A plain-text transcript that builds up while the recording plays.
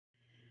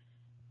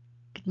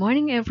Good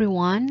morning,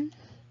 everyone.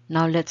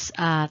 Now let's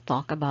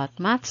talk about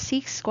Math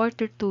 6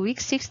 Quarter 2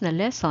 Week 6 na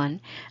lesson,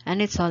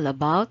 and it's all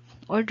about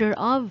order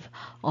of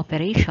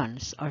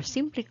operations, or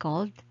simply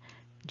called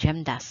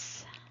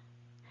Gemdas.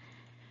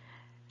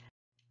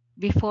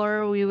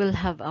 Before we will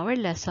have our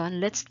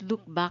lesson, let's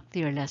look back to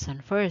your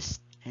lesson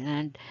first.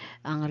 And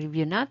ang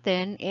review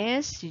natin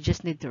is you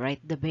just need to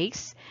write the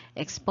base,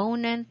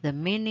 exponent, the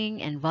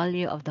meaning, and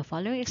value of the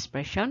following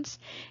expressions,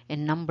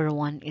 and number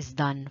 1 is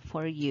done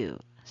for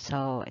you.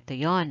 So, ito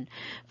yon.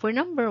 For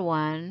number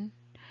 1,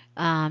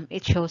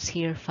 it shows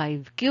here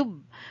 5 cube.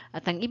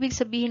 At ang ibig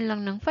sabihin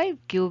lang ng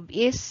 5 cube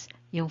is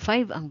yung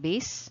 5 ang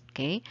base.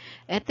 Okay?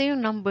 Ito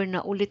yung number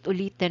na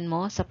ulit-ulitin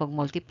mo sa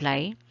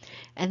pag-multiply.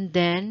 And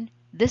then,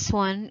 this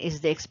one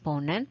is the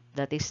exponent,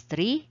 that is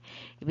 3.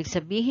 Ibig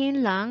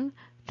sabihin lang,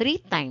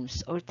 3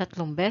 times or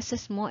 3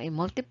 beses mo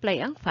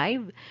i-multiply ang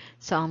 5.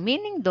 So, ang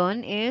meaning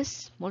doon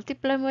is,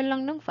 multiply mo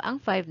lang ang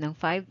 5 ng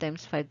 5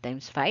 times 5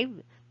 times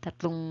 5.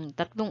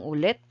 Tatlong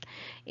ulit.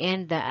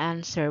 And the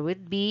answer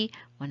would be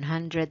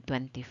 125.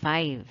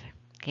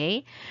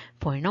 Okay?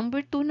 For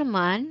number 2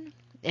 naman,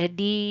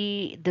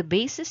 the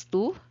base is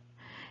 2.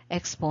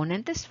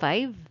 Exponent is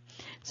 5.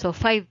 So,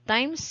 5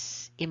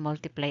 times,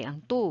 i-multiply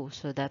ang 2.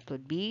 So, that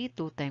would be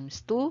 2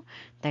 times 2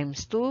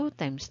 times 2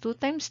 times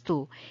 2 times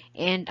 2.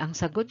 And ang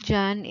sagot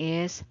dyan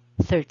is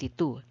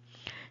 32.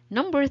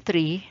 Number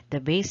 3,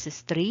 the base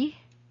is 3.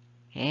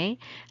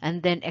 Okay? And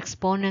then,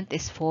 exponent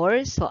is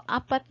 4. So,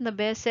 4 na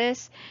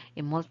beses,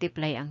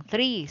 i-multiply ang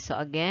 3. So,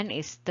 again,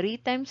 is 3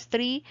 times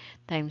 3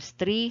 times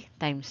 3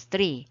 times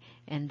 3.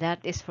 And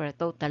that is for a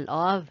total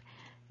of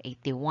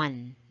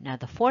 81. Now,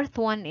 the fourth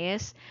one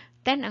is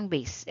 10 ang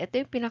base.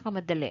 Ito yung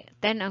pinakamadali.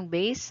 10 ang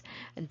base,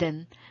 and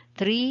then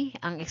 3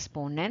 ang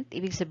exponent.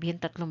 Ibig sabihin,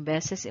 3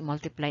 beses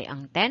i-multiply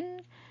ang 10.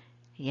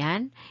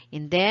 Yan.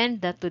 And then,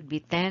 that would be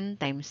 10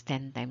 times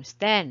 10 times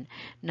 10.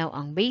 Now,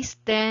 ang base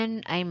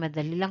 10 ay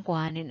madali lang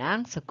kuhanin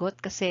ang sagot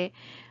kasi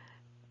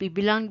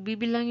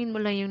bibilangin mo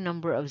lang yung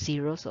number of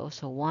zeros.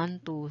 So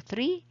 1, 2,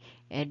 3,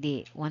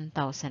 edi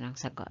 1,000 ang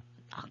sagot.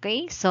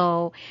 Okay,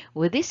 so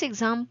with these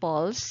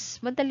examples,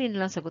 madali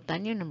na lang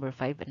sagutan yung number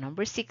 5 and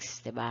number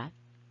 6, diba?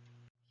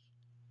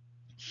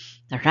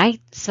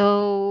 Alright,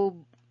 so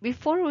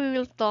before we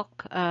will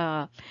talk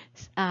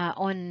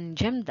on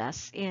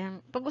Gemdas,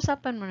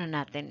 pag-usapan muna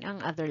natin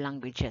ang other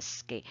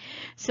languages. Okay?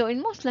 So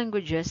in most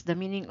languages, the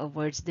meaning of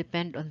words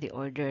depend on the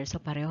order.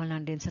 So pareho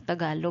lang din sa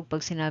Tagalog,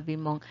 pag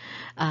sinabi mong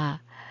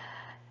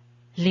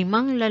 5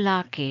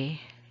 lalaki,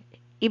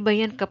 iba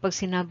yan kapag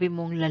sinabi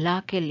mong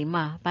lalaki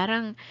 5.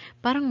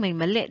 Parang may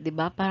mali, di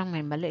ba? Parang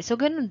may mali. So,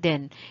 ganun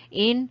din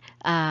in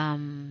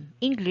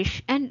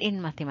English and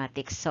in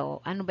mathematics. So,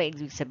 ano ba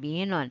ibig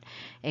sabihin nun?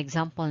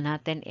 Example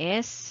natin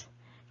is,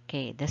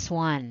 okay, this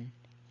one.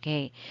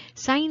 Okay,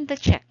 sign the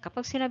check.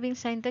 Kapag sinabing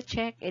sign the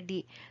check,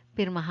 edi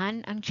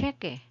pirmahan ang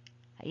check eh.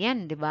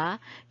 Ayan, di ba?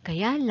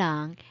 Kaya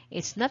lang,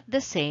 it's not the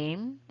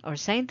same, or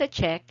sign the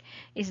check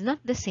is not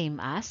the same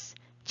as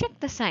check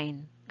the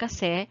sign.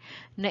 Kasi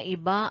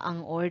naiba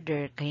ang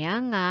order.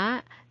 Kaya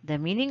nga, the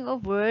meaning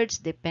of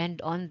words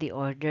depend on the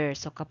order.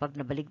 So, kapag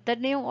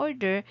nabaligtad na yung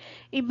order,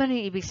 iba na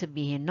yung ibig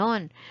sabihin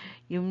nun.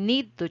 You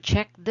need to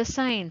check the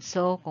sign.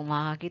 So, kung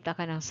makakita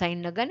ka ng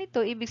sign na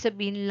ganito, ibig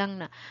sabihin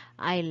lang na,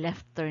 I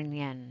left turn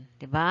yan.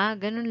 Diba?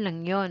 Ganun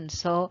lang yon.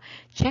 So,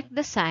 check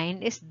the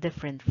sign is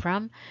different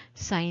from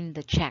sign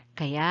the check.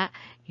 Kaya,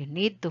 you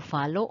need to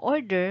follow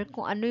order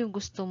kung ano yung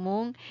gusto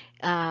mong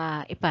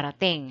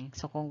iparating.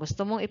 So, kung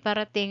gusto mong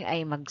iparating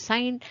ay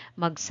mag-sign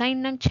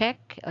ng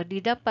check, o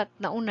di dapat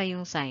nauna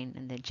yung sign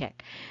and then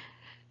check.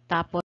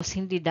 Tapos,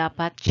 hindi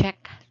dapat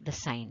check the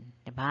sign.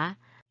 Diba?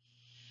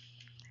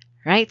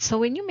 Right? So,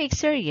 when you make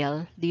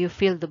cereal, do you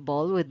fill the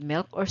bowl with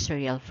milk or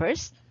cereal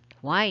first?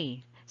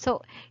 Why?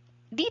 So,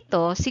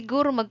 dito,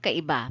 siguro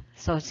magkaiba.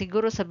 So,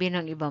 siguro sabihin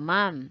ng iba,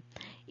 ma'am,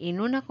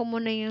 inuna ko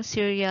muna yung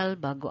cereal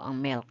bago ang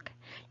milk.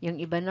 Yung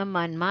iba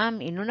naman, ma'am,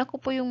 inuna ko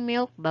po yung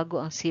milk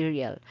bago ang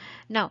cereal.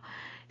 Now,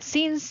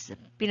 since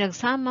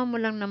pinagsama mo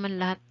lang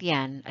naman lahat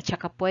yan, at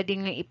saka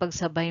pwedeng nga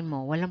ipagsabay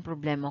mo, walang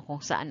problema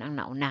kung saan ang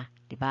nauna.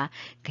 Diba?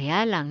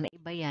 Kaya lang,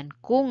 naiba yan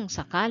kung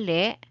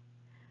sakali,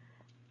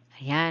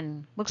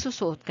 ayan,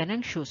 magsusuot ka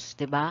ng shoes.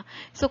 Diba?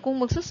 So,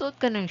 kung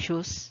magsusuot ka ng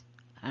shoes,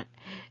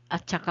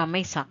 at saka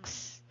may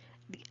socks,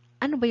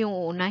 ano ba yung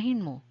uunahin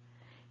mo?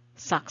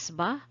 Socks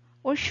ba?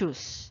 Or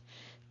shoes?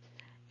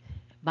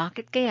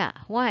 Bakit kaya?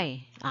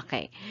 Why?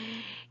 Okay.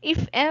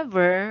 If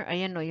ever,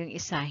 ayan o, yung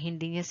isa,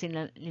 hindi niya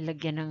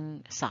nilagyan ng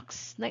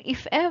socks. Na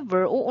if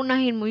ever,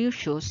 uunahin mo yung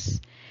shoes,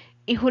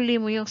 ihuli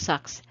mo yung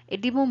socks,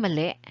 di mo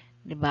mali.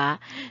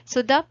 Diba? So,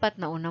 dapat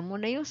nauna mo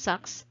na yung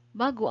socks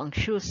bago ang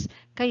shoes.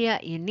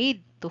 Kaya, you need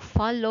to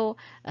follow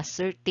a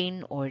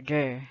certain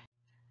order.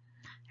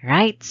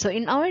 Right? So,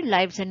 in our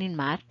lives and in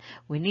math,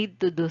 we need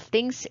to do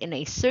things in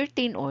a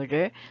certain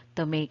order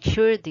to make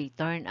sure they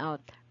turn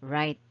out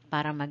right.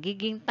 Para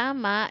magiging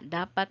tama,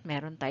 dapat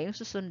meron tayong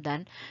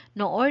susundan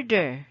no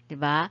order, di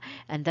ba?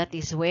 And that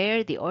is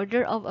where the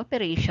order of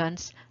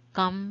operations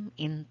come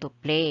into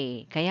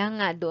play. Kaya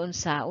nga doon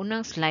sa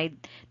unang slide,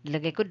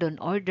 nilagay ko doon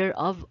order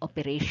of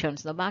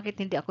operations. No, bakit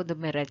hindi ako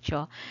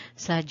dumiretso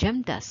sa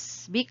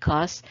Gemdas?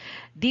 Because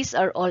these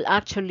are all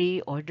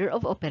actually order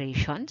of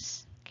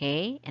operations.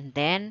 Okay? And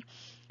then,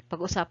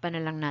 pag-usapan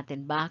na lang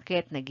natin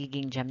bakit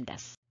nagiging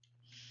Gemdas.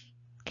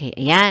 Okay,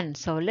 ayan.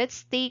 So,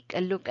 let's take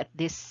a look at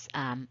this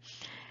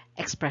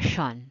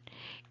expression.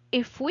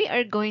 If we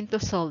are going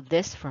to solve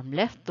this from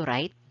left to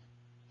right,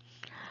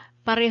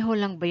 pareho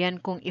lang ba yan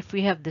kung if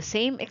we have the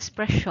same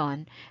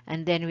expression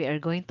and then we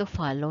are going to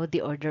follow the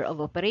order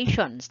of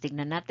operations?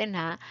 Tignan natin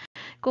ha.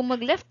 Kung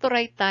mag left to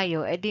right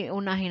tayo, edi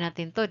unahin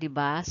natin to, di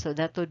ba? So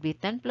that would be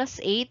 10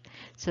 plus 8.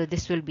 So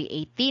this will be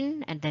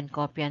 18 and then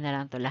kopya na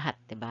lang to lahat,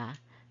 di ba?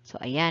 So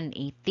ayan,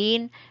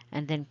 18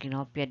 and then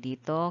kinopya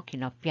dito,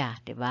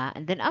 kinopya, di ba?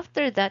 And then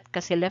after that,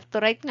 kasi left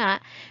to right nga,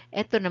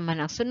 ito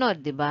naman ang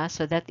sunod, di ba?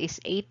 So that is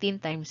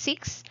 18 times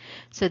 6.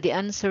 So the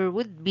answer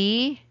would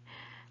be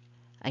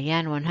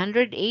ayan,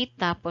 108,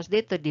 tapos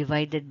dito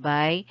divided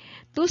by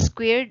 2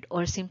 squared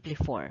or simply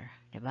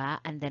 4. Diba?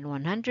 And then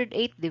 108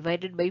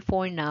 divided by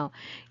 4 now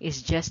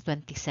is just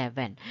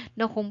 27.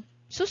 Now, kung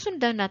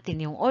susundan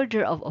natin yung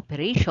order of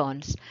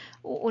operations,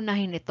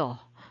 uunahin ito.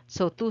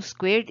 So, 2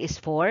 squared is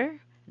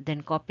 4, then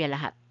kopya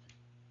lahat.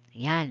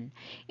 Ayan.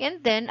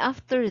 And then,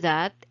 after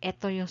that,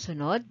 ito yung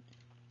sunod.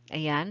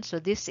 Ayan. So,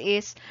 this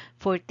is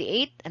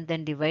 48, and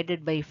then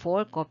divided by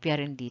 4,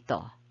 kopya rin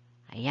dito.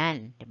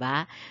 Ayan, di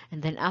ba?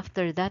 And then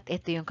after that,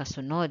 ito yung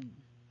kasunod.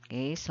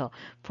 Okay, so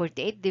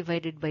 48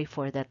 divided by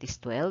 4, that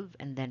is 12,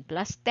 and then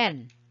plus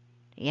 10.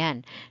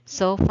 Ayan.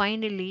 So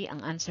finally,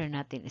 ang answer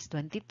natin is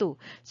 22.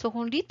 So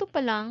kung dito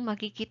pa lang,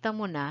 makikita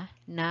mo na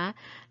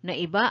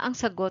iba ang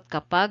sagot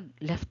kapag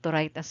left to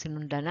right ang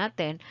sinundan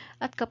natin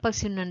at kapag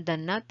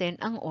sinundan natin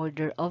ang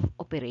order of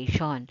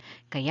operation.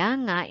 Kaya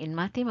nga, in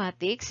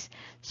mathematics,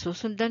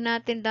 susundan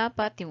natin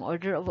dapat yung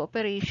order of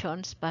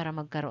operations para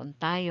magkaroon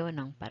tayo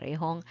ng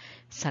parehong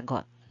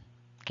sagot.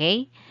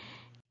 Okay?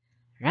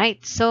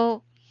 Right.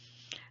 So,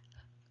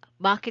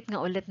 bakit nga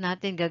ulit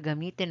natin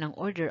gagamitin ang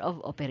order of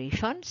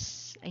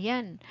operations?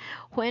 Ayan.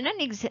 When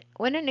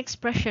an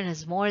expression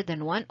has more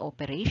than one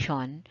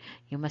operation,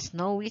 you must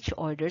know which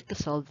order to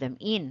solve them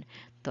in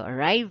to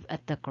arrive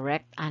at the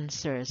correct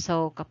answer.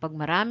 So, kapag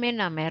marami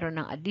na meron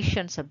ng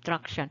addition,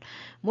 subtraction,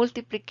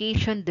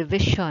 multiplication,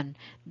 division,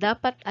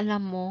 dapat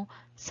alam mo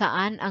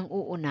saan ang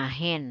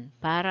uunahin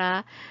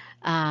para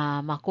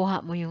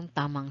makuha mo yung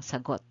tamang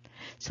sagot.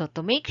 So,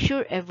 to make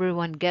sure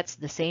everyone gets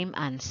the same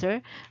answer,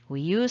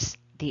 we use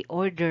the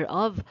order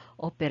of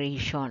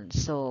operations.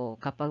 So,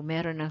 kapag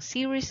meron ng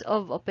series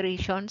of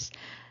operations,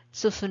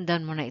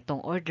 susundan mo na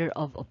itong order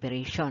of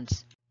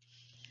operations.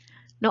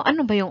 Now,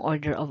 ano ba yung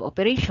order of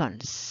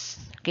operations?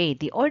 Okay,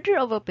 the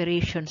order of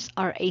operations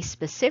are a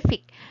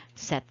specific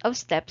set of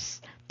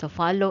steps to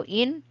follow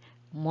in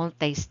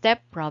multi-step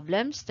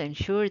problems to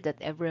ensure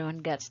that everyone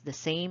gets the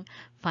same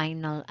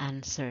final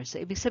answer. So,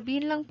 ibig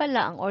sabihin lang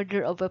pala, ang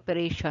order of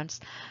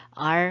operations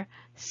are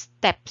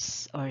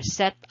steps or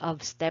set of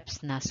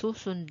steps na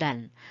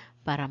susundan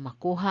para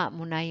makuha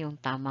mo na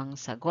yung tamang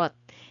sagot.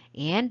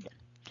 And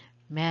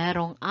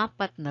merong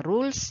 4 na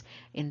rules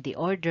in the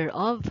order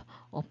of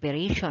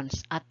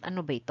operations. At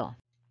ano ba ito?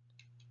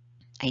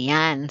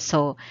 Ayan.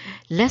 So,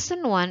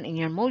 lesson 1 in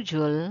your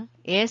module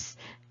is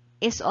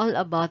all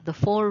about the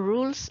 4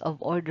 rules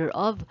of order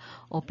of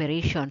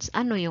operations.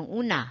 Ano yung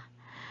una?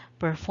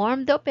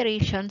 Perform the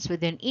operations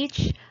within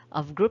each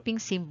of grouping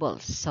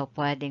symbols. So,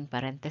 pwedeng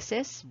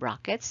parenthesis,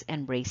 brackets,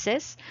 and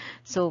braces.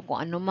 So,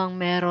 kung ano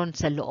mang meron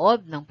sa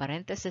loob ng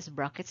parenthesis,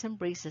 brackets, and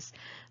braces,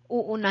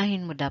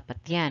 uunahin mo dapat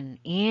yan.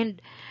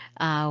 And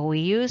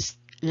we use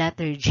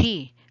letter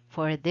G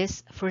for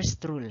this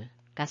first rule.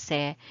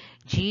 Kasi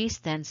G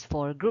stands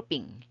for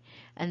grouping.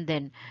 And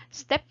then,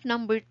 step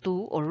number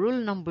 2 or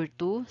rule number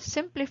 2,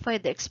 simplify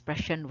the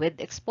expression with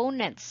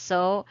exponents.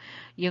 So,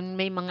 yung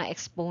may mga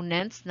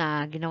exponents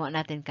na ginawa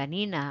natin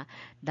kanina,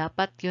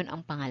 dapat yun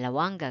ang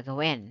pangalawang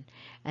gagawin.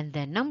 And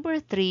then, number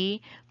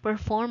 3,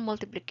 perform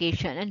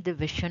multiplication and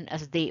division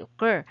as they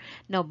occur.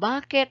 Now,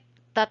 bakit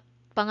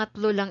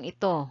pangatlo lang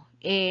ito?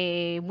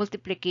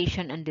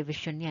 Multiplication and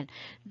division yan.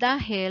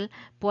 Dahil,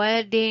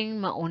 pwedeng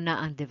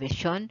mauna ang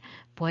division,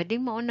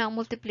 pwedeng mauna ang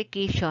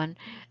multiplication,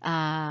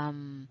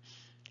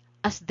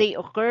 as they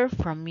occur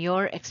from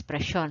your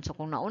expression. So,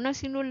 kung nauna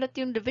sinulat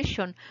yung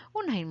division,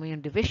 unahin mo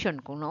yung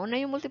division. Kung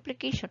nauna yung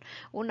multiplication,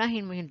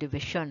 unahin mo yung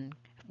division,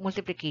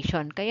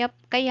 multiplication. Kaya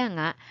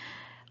nga,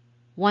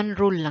 one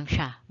rule lang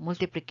siya,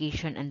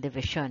 multiplication and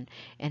division.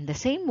 And the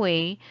same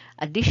way,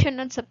 addition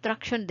and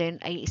subtraction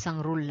din ay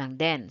isang rule lang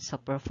din. So,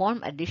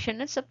 perform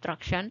addition and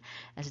subtraction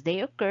as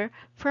they occur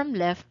from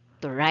left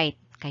to right.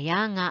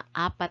 Kaya nga,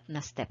 4 na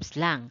steps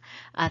lang.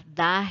 At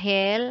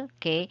dahil,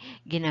 okay,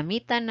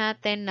 ginamitan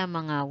natin ng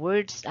mga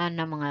words, ng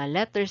mga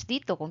letters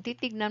dito, kung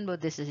titignan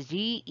mo, this is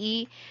G,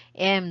 E,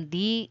 M,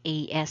 D,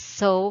 A, S.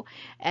 So,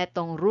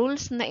 etong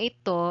rules na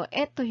ito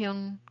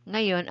yung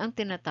ngayon ang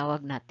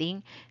tinatawag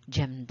nating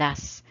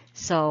Gemdas.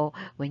 So,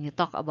 when you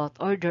talk about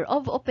order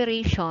of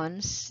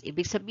operations,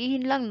 ibig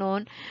sabihin lang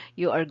nun,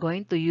 you are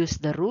going to use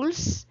the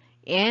rules,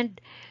 and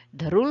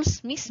the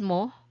rules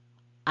mismo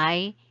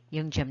ay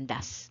yung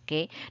Gemdas.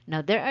 Okay?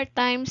 Now, there are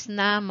times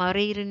na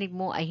maririnig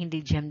mo ay hindi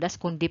Gemdas,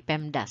 kundi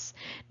PEMDAS.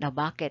 Now,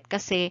 bakit?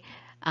 Kasi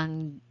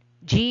ang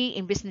G,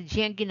 imbes na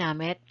G ang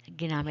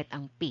ginamit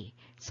ang P.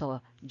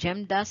 So,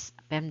 Gemdas,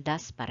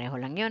 PEMDAS, pareho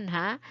lang yun,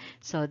 ha?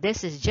 So,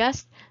 this is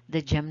just the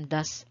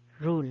Gemdas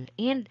rule.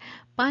 And,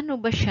 paano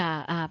ba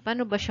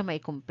siya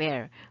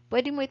ma-compare?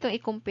 Pwede mo itong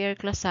i-compare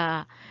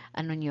sa,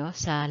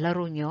 sa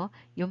laro nyo,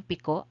 yung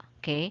piko.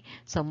 Okay?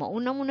 So,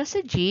 mauna muna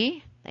sa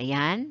G,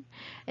 ayan.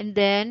 And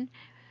then,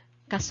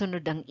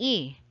 kasunod ang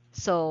E.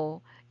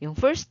 So, yung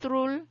first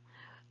rule,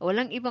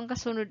 walang ibang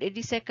kasunod,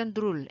 edi second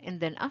rule.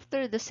 And then,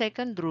 after the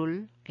second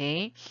rule,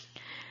 okay,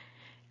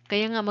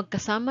 kaya nga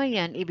magkasama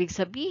yan, ibig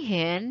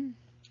sabihin,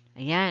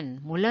 ayan,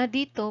 mula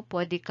dito,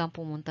 pwede kang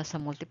pumunta sa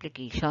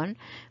multiplication,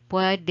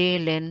 pwede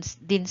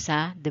din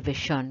sa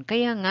division.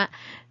 Kaya nga,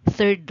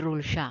 third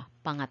rule siya.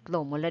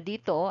 Pangatlo, mula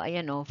dito,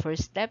 ayan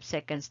first step,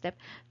 second step,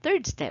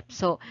 third step.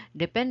 So,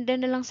 depende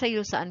na lang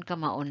sa'yo saan ka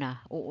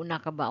mauna. Uuna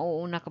ka ba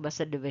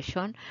sa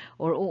division,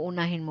 or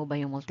uunahin mo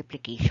ba yung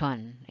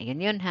multiplication?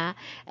 Ayan yun, ha?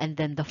 And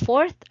then, the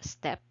fourth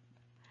step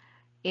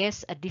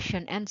is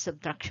addition and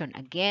subtraction.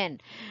 Again,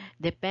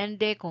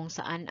 depende kung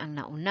saan ang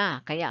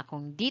nauna. Kaya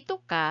kung dito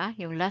ka,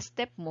 yung last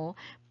step mo,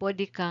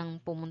 pwede kang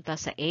pumunta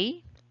sa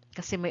A,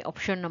 kasi may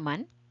option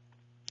naman.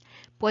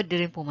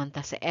 Pwede rin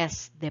pumunta sa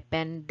S.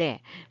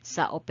 Depende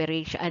sa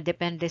operation,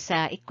 depende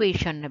sa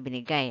equation na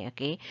binigay.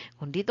 Okay?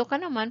 Kung dito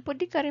ka naman,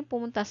 pwede ka rin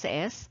pumunta sa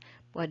S,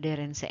 pwede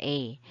rin sa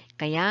A.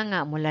 Kaya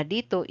nga, mula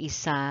dito,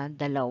 1, 2,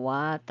 3,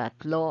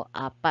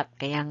 4.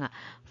 Kaya nga,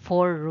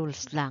 4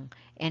 rules lang.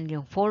 And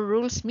yung 4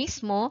 rules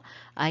mismo,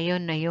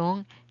 ayon na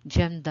yung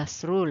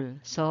Gemdas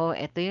rule. So,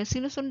 ito yung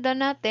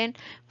sinusundan natin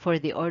for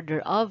the order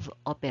of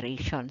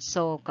operations.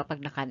 So,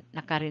 kapag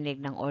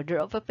nakarinig ng order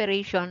of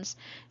operations,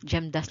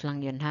 Gemdas lang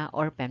yun, ha?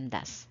 Or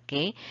PEMDAS.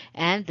 Okay?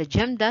 And the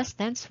Gemdas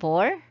stands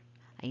for,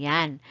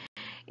 ayan,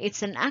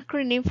 it's an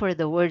acronym for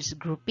the words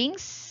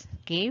groupings,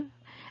 okay?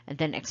 And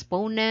then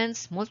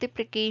exponents,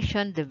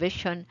 multiplication,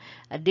 division,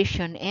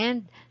 addition,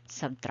 and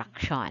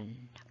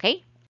subtraction.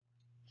 Okay?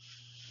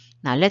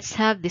 Now, let's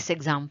have this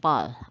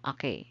example.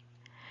 Okay.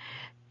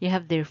 You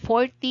have there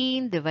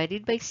 14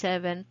 divided by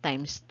 7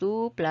 times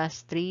 2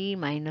 plus 3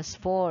 minus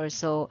 4.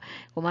 So,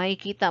 kung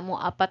makikita mo,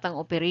 4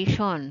 ang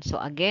operation. So,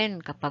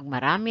 again, kapag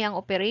marami ang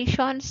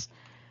operations,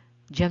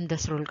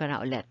 Gemdas rule ka na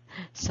ulit.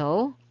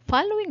 So,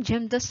 following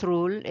Gemdas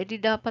rule,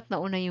 edi dapat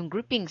nauna yung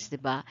groupings, di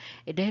ba?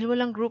 Dahil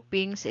walang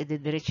groupings,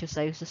 edi diretso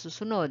sa'yo sa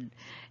susunod.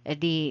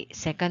 Edi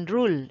second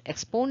rule,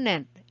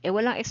 exponent.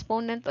 Walang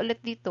exponent ulit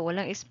dito,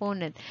 walang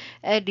exponent.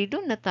 Edi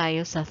doon na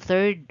tayo sa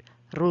third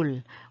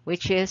rule,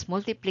 which is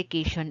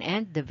multiplication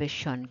and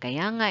division.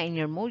 Kaya nga in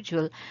your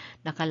module,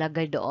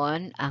 nakalagay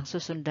doon, ang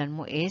susundan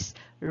mo is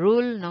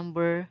rule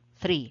number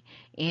 3.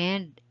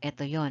 And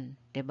ito yon,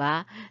 'di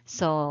ba?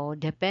 So,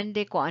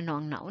 depende kung ano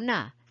ang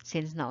nauna.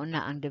 Since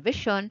nauna ang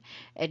division,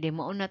 edi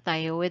mauna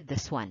tayo with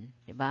this one,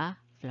 'di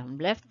ba? From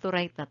left to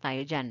right na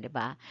tayo diyan, 'di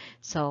ba?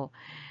 So,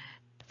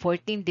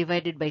 14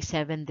 divided by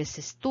 7, this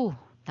is 2.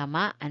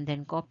 Tama? And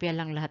then kopya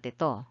lang lahat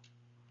ito.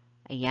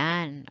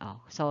 Ayan. Oh.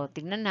 So,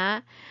 tingnan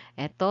na.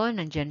 Ito,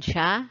 nandyan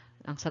siya.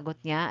 Ang sagot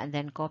niya. And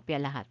then, kopya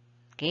lahat.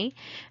 Okay?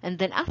 And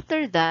then,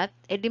 after that,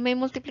 edi may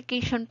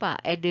multiplication pa.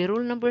 Edi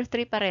rule number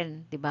 3 pa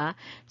rin. Diba?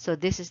 So,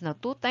 this is now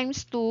 2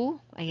 times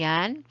 2.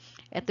 Ayan.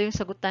 Ito yung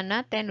sagutan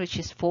natin, which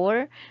is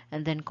 4.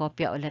 And then,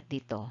 kopya ulit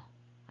dito.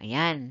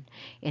 Ayan.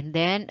 And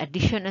then,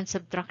 addition and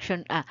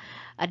subtraction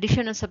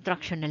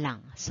na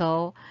lang.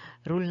 So,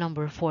 rule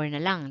number 4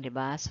 na lang, 'di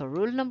ba? So,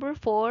 rule number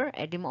 4,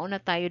 edi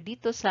mauna tayo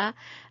dito sa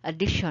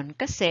addition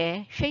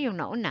kasi siya yung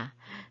nauna.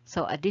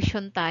 So,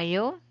 addition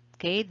tayo.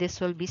 Okay,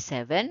 this will be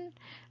 7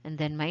 and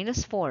then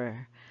minus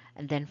 4.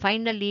 And then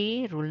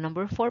finally, rule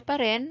number 4 pa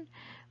rin.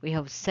 We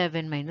have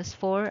 7 minus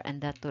 4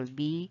 and that will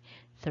be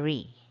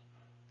 3.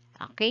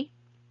 Okay?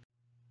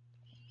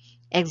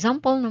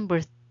 Example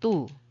number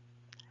 2.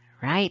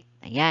 Right.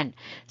 Ayan.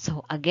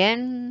 So,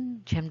 again,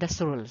 Gemdas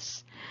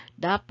rules.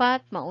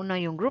 Dapat mauna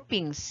yung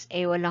groupings.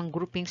 Walang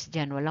groupings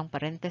dyan. Walang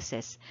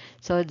parenthesis.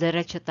 So,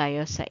 diretso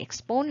tayo sa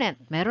exponent.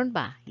 Meron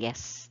ba?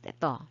 Yes.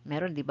 Ito.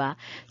 Meron, di ba?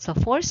 So,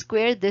 4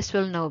 squared, this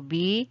will now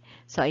be,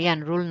 so,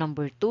 ayan, rule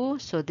number 2.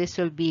 So, this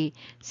will be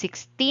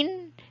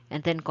 16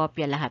 and then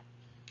kopya lahat.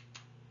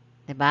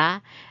 Di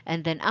ba?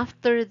 And then,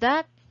 after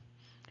that,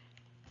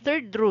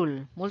 third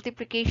rule,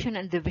 multiplication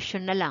and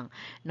division na lang.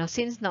 Now,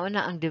 since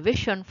nauna ang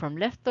division from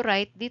left to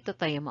right, dito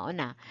tayo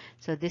mauna.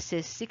 So, this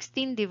is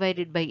 16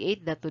 divided by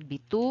 8, that would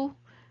be 2.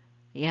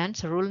 Yan,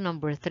 so rule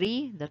number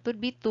 3, that would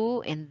be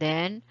 2. And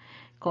then,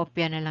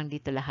 kopya na lang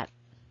dito lahat.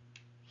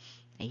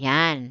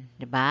 Ayan,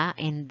 'di ba?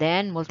 And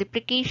then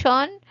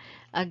multiplication,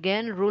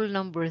 again rule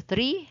number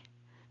 3,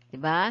 'di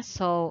ba?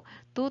 So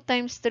 2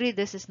 times 3,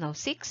 this is now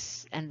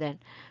 6, and then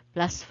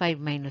plus 5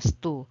 minus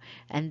 2.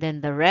 And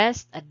then the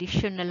rest,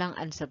 addition na lang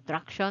and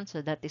subtraction,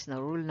 so that is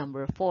now rule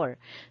number 4.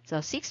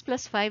 So 6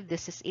 plus 5,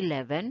 this is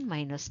 11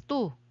 minus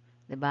 2,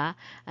 'di ba?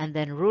 And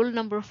then rule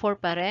number 4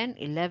 pa rin,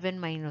 11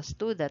 minus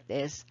 2, that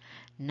is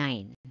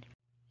 9.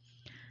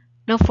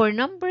 Now, for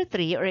number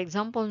 3, or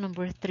example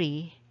number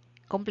 3,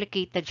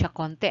 complicated siya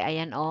konti.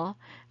 Ayan, o.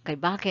 Kay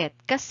bakit?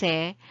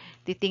 Kasi,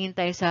 titingin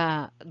tayo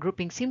sa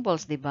grouping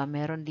symbols, di ba?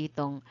 Meron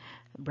ditong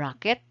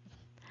bracket,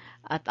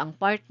 at ang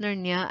partner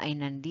niya ay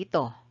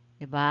nandito.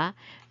 Di ba?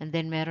 And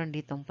then, meron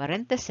ditong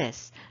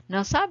parenthesis.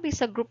 Now, sabi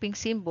sa grouping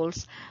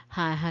symbols,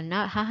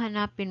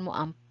 hahanapin mo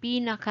ang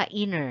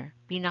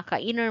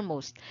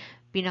pinaka-innermost,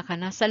 pinaka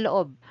nasa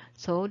loob.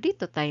 So,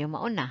 dito tayo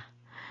mauna.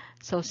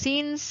 So,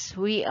 since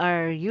we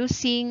are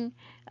using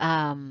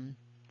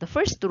the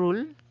first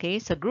rule, okay,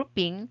 sa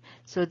grouping,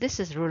 so this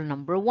is rule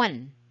number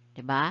 1,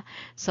 diba?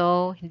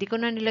 So, hindi ko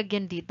na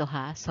nilagyan dito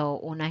ha. So,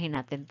 unahin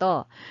natin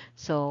to.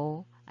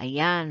 So,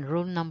 ayan,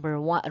 rule number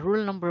 1,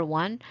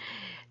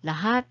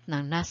 lahat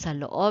ng nasa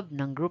loob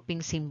ng grouping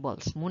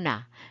symbols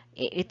muna.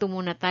 Ito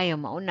muna tayo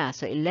mauna.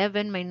 So,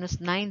 11 minus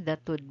 9,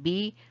 that would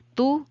be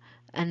 2,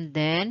 and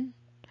then,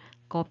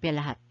 kopya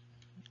lahat.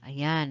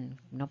 Ayan.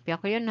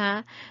 Kinopya ko yun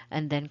ha.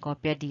 And then,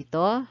 kopya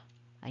dito.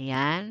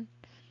 Ayan.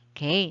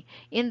 Okay.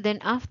 And then,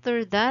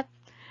 after that,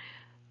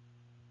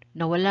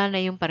 nawala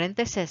na yung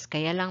parenthesis.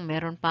 Kaya lang,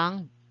 meron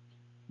pang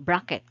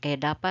bracket. Kaya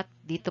dapat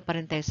dito pa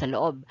rin tayo sa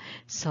loob.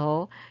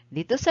 So,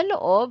 dito sa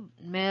loob,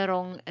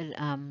 merong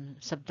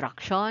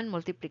subtraction,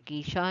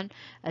 multiplication,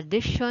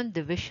 addition,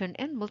 division,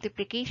 and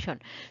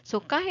multiplication.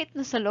 So, kahit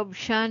nasa loob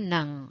siya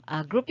ng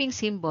grouping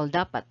symbol,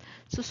 dapat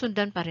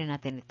susundan pa rin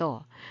natin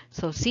ito.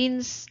 So,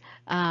 since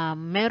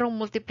merong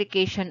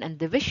multiplication and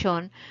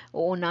division,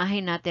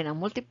 uunahin natin ang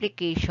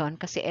multiplication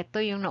kasi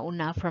ito yung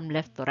nauna from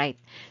left to right.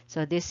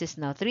 So, this is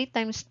now 3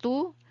 times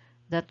 2,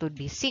 that would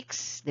be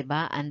 6,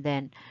 diba? And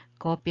then,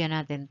 kopya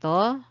natin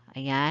to.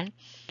 Ayan.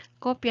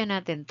 Kopya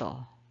natin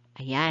to.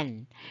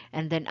 Ayan.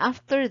 And then,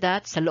 after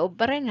that, sa loob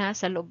pa rin ha.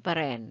 Sa loob pa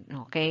rin.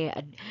 Okay.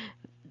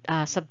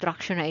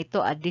 Subtraction na ito.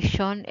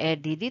 Addition.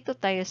 Dito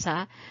tayo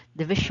sa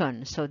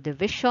division. So,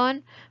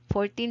 division,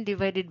 14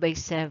 divided by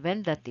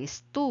 7, that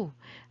is 2.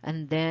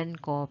 And then,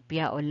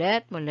 kopya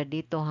ulit. Mula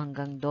dito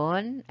hanggang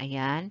doon.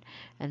 Ayan.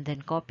 And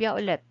then, kopya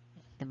ulit.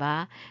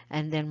 Diba?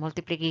 And then,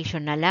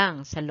 multiplication na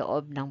lang sa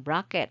loob ng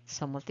bracket.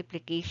 So,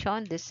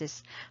 multiplication, this is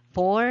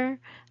 4,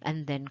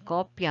 and then,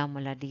 kopya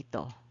mula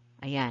dito.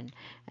 Ayan.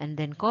 And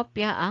then,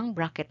 kopya ang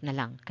bracket na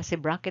lang. Kasi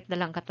bracket na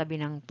lang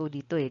katabi ng 2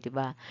 dito eh,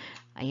 diba?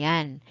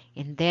 Ayan.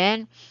 And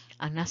then,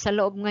 ang nasa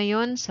loob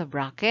ngayon sa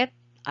bracket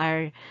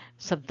are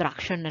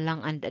subtraction na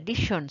lang and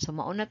addition. So,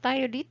 mauna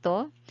tayo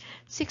dito.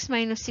 6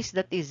 minus 6,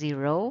 that is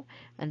 0.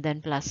 And then,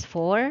 plus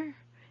 4.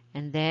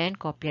 And then,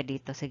 kopya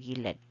dito sa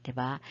gilid.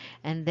 Diba?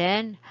 And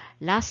then,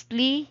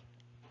 lastly,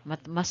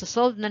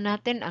 masosolve na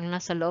natin ang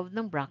nasa loob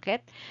ng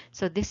bracket.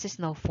 So, this is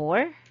now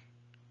 4.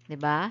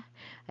 Diba?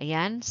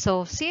 Ayan.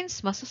 So,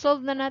 since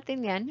masosolve na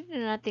natin yan, hindi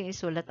na natin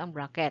isulat ang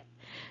bracket.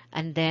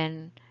 And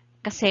then,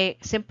 kasi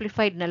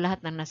simplified na lahat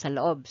ng nasa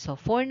loob. So,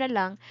 4 na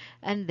lang.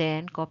 And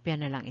then,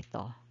 kopya na lang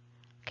ito.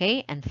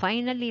 Okay? And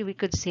finally, we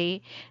could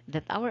say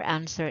that our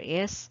answer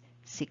is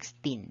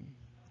 16.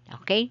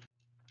 Okay?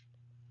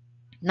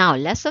 Now,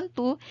 lesson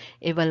 2,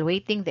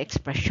 evaluating the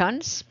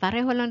expressions.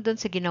 Pareho lang dun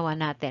sa ginawa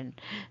natin.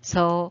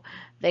 So,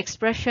 the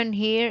expression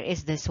here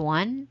is this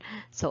one.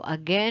 So,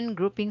 again,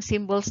 grouping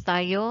symbols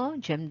tayo,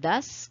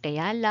 Gemdas.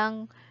 Kaya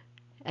lang,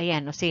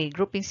 ayan, o sige,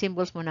 grouping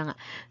symbols muna nga.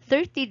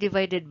 30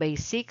 divided by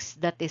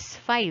 6, that is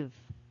 5.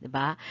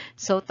 Diba?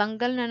 So,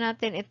 tanggal na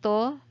natin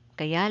ito.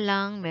 Kaya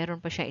lang, meron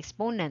pa siya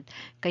exponent.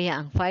 Kaya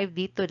ang 5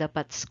 dito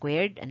dapat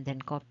squared and then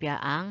kopya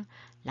ang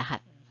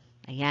lahat.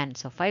 Ayan.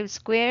 So, 5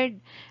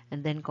 squared,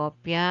 and then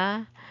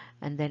kopya,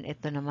 and then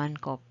ito naman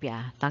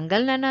kopya.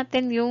 Tanggal na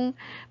natin yung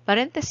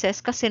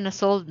parentheses kasi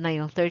na-solve na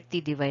yung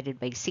 30 divided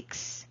by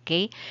 6.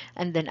 Okay?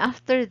 And then,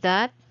 after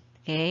that,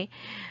 okay,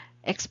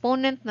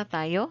 exponent na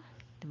tayo.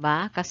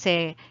 Diba?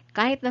 Kasi,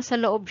 kahit nasa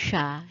loob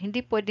siya,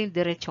 hindi pwedeng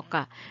diretso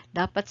ka.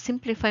 Dapat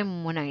simplify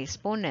mo muna ang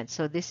exponent.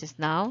 So, this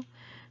is now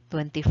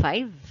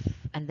 25,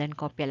 and then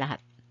kopya lahat.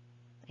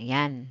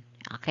 Ayan.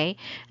 Okay?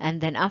 And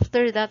then,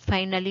 after that,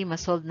 finally,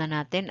 masolve na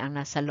natin ang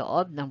nasa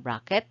loob ng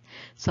bracket.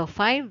 So,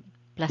 5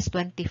 plus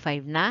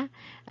 25 na.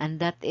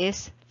 And that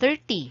is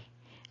 30.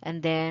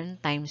 And then,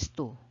 times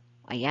 2.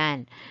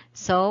 Ayan.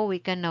 So, we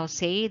can now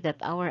say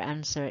that our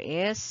answer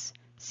is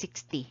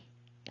 60.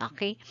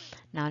 Okay?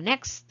 Now,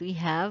 next, we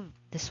have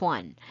this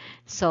one.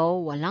 So,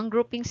 walang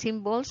grouping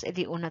symbols.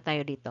 Edi una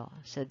tayo dito.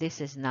 So,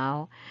 this is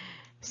now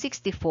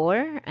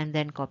 64. And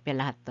then, kopya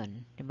lahat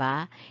dun.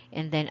 Diba?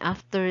 And then,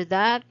 after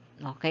that,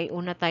 okay,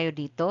 una tayo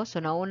dito.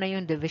 So, nauna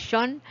yung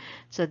division.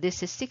 So,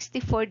 this is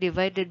 64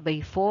 divided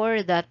by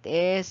 4. That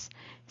is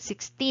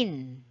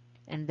 16.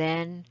 And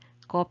then,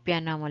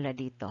 kopya na mula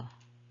dito.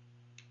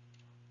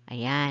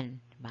 Ayan.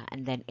 Diba?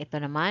 And then,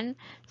 ito naman,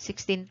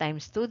 16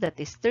 times 2,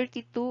 that is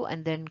 32.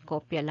 And then,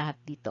 kopya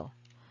lahat dito.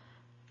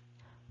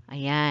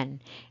 Ayan.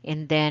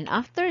 And then,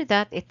 after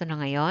that, ito na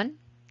ngayon.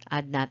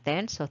 Add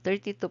natin. So,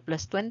 32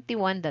 plus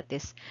 21, that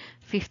is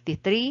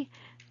 53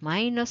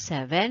 minus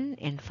 7.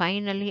 And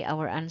finally,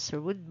 our answer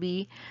would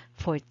be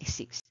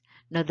 46.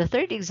 Now, the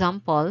third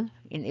example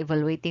in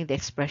evaluating the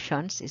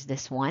expressions is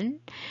this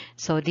one.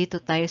 So, dito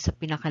tayo sa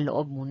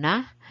pinakaloob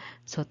muna.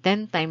 So,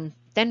 10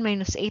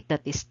 minus 8,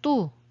 that is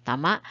 2.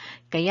 Tama?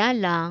 Kaya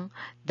lang,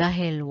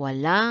 dahil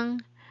walang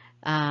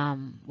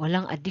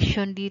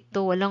addition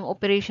dito, walang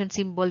operation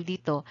symbol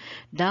dito,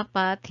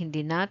 dapat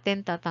hindi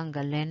natin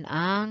tatanggalin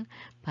ang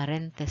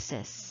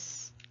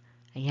parenthesis.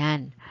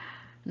 Ayan.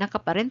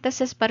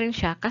 Naka-parenthesis pa rin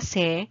siya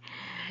kasi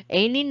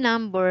any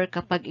number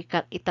kapag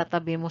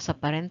itatabi mo sa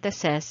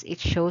parenthesis, it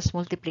shows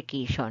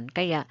multiplication.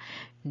 Kaya,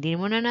 hindi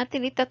mo na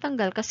natin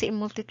itatanggal kasi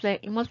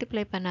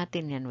i-multiply pa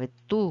natin yan with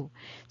 2.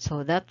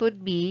 So, that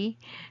would be,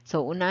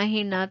 so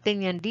unahin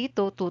natin yan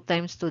dito, 2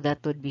 times 2, that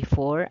would be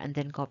 4, and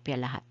then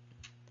kopya lahat.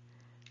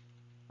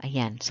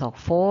 Ayan. So,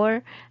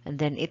 4. And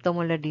then, ito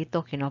mula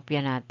dito,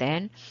 kinopya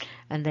natin.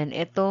 And then,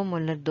 ito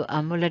mula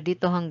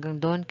dito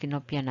hanggang doon,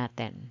 kinopya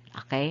natin.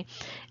 Okay?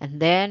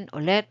 And then,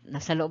 ulit,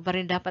 nasa loob pa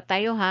rin dapat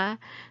tayo, ha?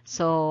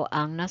 So,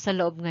 ang nasa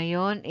loob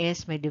ngayon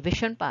is may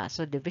division pa.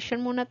 So, division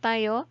muna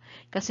tayo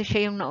kasi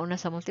siya yung nauna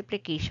sa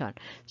multiplication.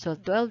 So,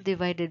 12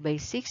 divided by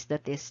 6,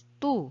 that is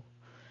 2.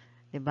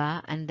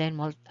 Diba? And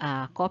then,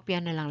 kopya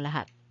na lang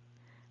lahat.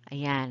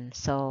 Ayan.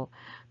 So,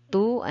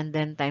 2 and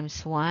then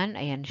times 1,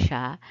 ayan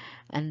siya.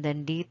 And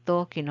then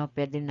dito,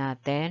 kinopya din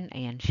natin,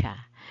 ayan siya.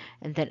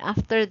 And then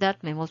after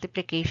that, may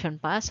multiplication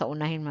pa. So,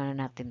 unahin muna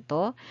natin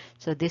to.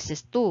 So, this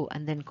is 2.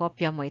 And then,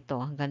 kopya mo ito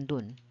hanggang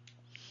dun.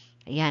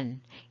 Ayan.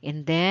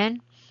 And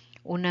then,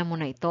 una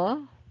muna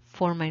ito.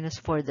 4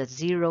 minus 4, that's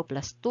 0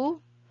 plus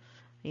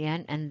 2.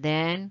 Ayan. And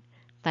then,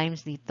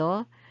 times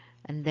dito.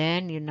 And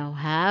then, you now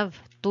have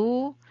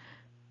 2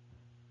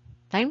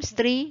 times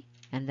 3.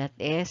 And that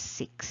is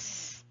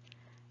 6.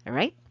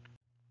 Alright?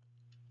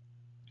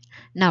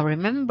 Now,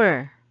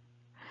 remember,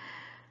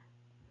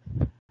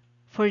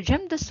 for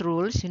Gemdas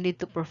rules, you need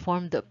to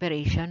perform the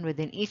operation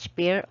within each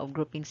pair of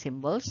grouping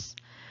symbols,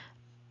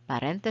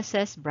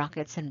 parentheses,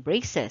 brackets, and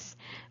braces,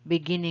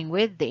 beginning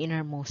with the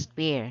innermost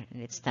pair,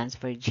 and it stands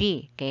for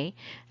G, okay?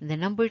 And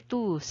then number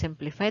 2,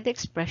 simplify the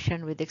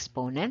expression with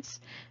exponents,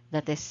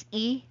 that is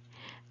E.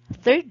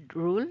 Third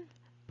rule,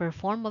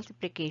 perform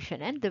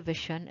multiplication and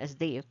division as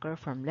they occur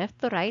from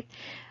left to right.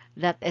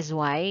 That is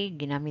why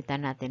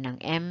ginamitan natin ng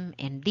M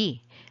and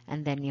D.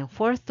 And then yung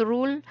fourth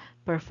rule,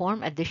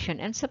 perform addition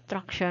and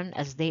subtraction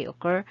as they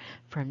occur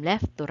from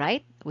left to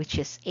right,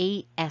 which is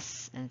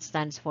AS, and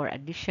stands for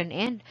addition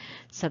and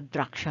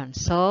subtraction.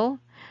 So,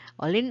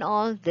 all in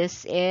all,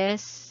 this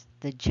is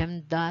the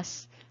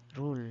Gemdas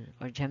rule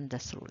or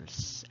Gemdas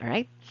rules.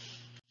 Alright?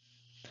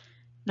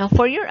 Now,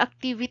 for your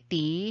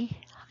activity,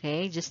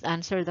 okay, just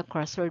answer the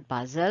crossword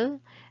puzzle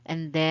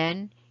and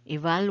then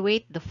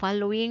evaluate the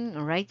following.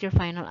 Write your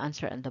final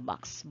answer in the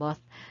box. Both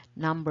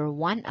number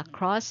 1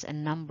 across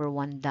and number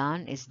 1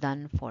 down is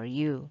done for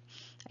you.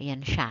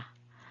 Ayan siya.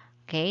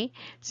 Okay?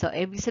 So,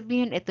 ibig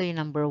sabihin, ito yung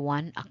number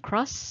 1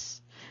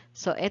 across.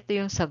 So, ito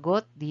yung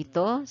sagot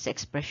dito sa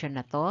expression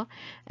na to.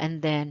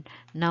 And then,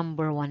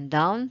 number 1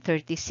 down,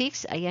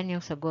 36. Ayan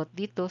yung sagot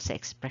dito sa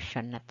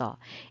expression na to.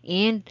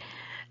 And,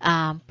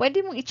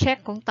 pwede mong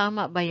i-check kung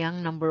tama ba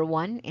yung number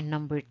 1 and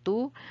number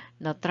 2.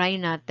 Now, try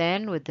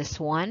natin with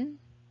this one.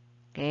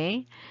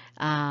 Okay?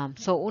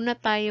 So, una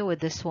tayo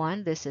with this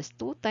one. This is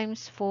 2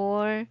 times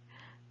 4.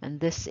 And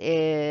this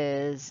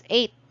is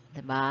 8.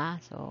 Diba?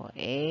 So,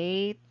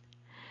 8.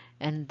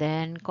 And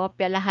then,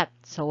 kopya lahat.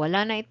 So,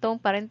 wala na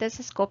itong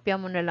parenthesis. Kopya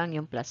mo na lang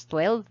yung plus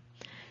 12.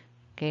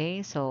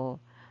 Okay?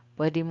 So,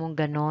 pwede mong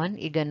ganon,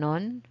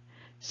 i-ganon.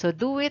 So,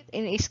 do it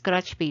in a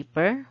scratch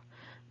paper.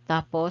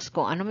 Tapos,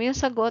 kung ano mo yung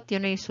sagot,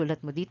 yun na yung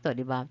sulat mo dito,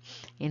 di ba?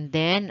 And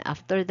then,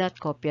 after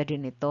that, kopya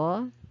din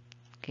ito.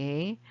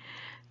 Okay?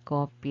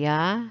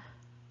 Kopya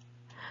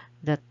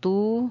the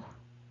 2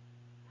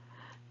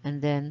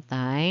 and then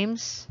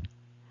times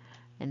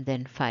and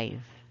then 5.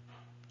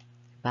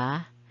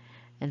 Diba?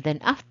 And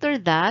then,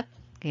 after that,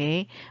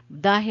 okay,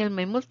 dahil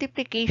may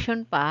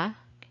multiplication pa,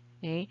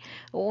 okay,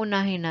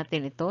 uunahin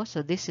natin ito.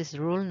 So, this is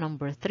rule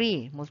number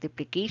 3,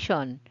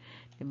 multiplication.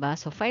 Diba?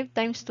 So, 5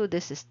 times 2,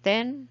 this is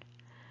 10.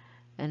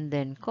 And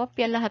then,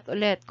 kopya lahat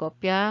ulit.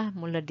 Kopya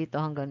mula dito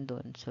hanggang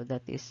doon. So,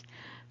 that is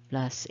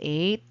plus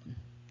 8.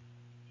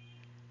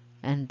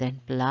 And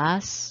then,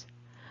 plus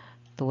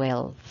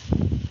 12.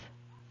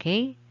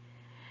 Okay?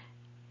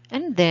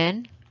 And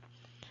then,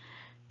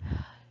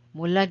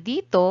 mula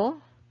dito,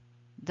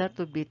 that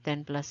would be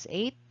 10 plus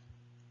 8.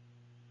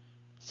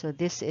 So,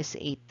 this is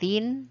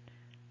 18.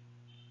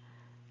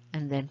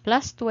 And then,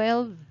 plus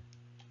 12.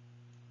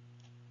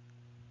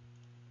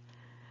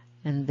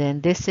 And then,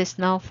 this is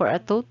now for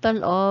a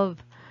total of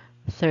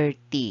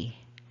 30.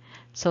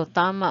 So,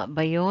 tama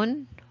ba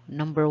yun?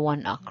 Number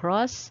 1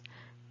 across.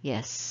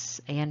 Yes.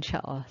 Ayan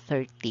siya,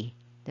 30.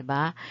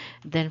 'Diba?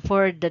 Then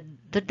for the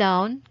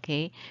down,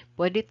 okay,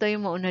 pwede ito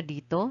yung mauna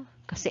dito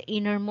kasi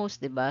innermost,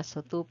 'diba?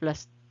 So 2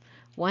 plus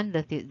 1,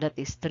 that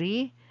is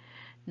 3.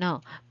 Now,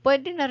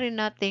 pwede na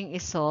rin nating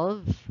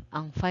isolve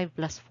ang 5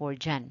 plus 4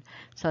 dyan.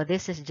 So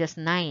this is just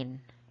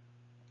 9.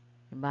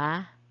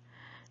 'Diba?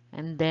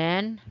 And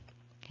then,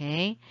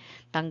 okay,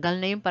 tanggal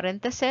na yung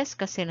parenthesis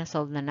kasi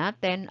na-solve na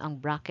natin.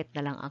 Ang bracket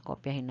na lang ang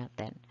kopyahin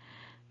natin.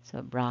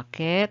 So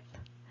bracket,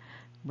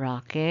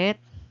 bracket,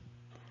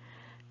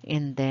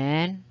 and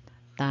then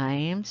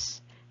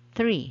times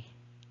 3.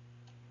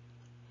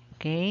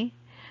 Okay?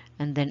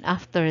 And then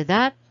after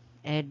that,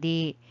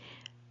 edi,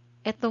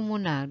 ito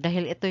muna,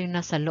 dahil ito yung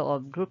nasa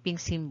loob, grouping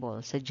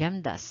symbol sa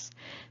Gemdas.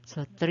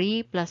 So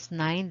 3 plus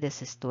 9, this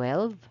is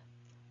 12.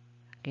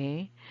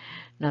 Okay?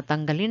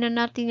 Natanggalin na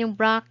natin yung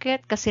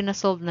bracket kasi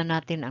na-solve na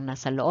natin ang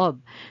nasa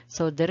loob.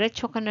 So,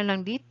 diretso ka na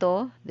lang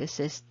dito. This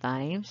is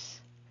times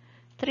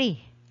 3.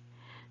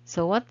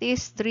 So, what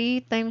is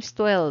 3 times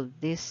 12?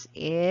 This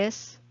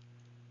is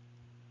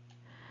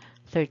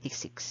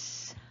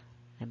 36.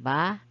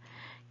 Diba?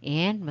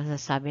 And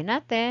masasabi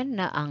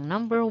natin na ang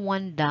number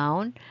 1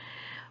 down,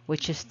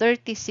 which is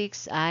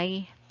 36,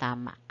 ay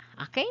tama.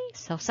 Okay?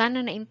 So,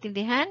 sana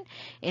naintindihan.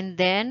 And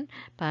then,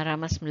 para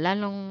mas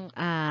lalong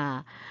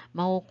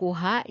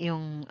makukuha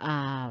yung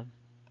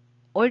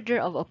order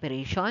of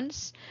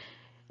operations,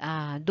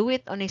 do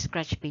it on a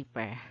scratch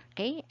paper.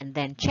 Okay? And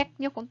then, check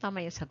nyo kung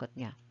tama yung sagot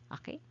niya.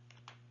 Okay?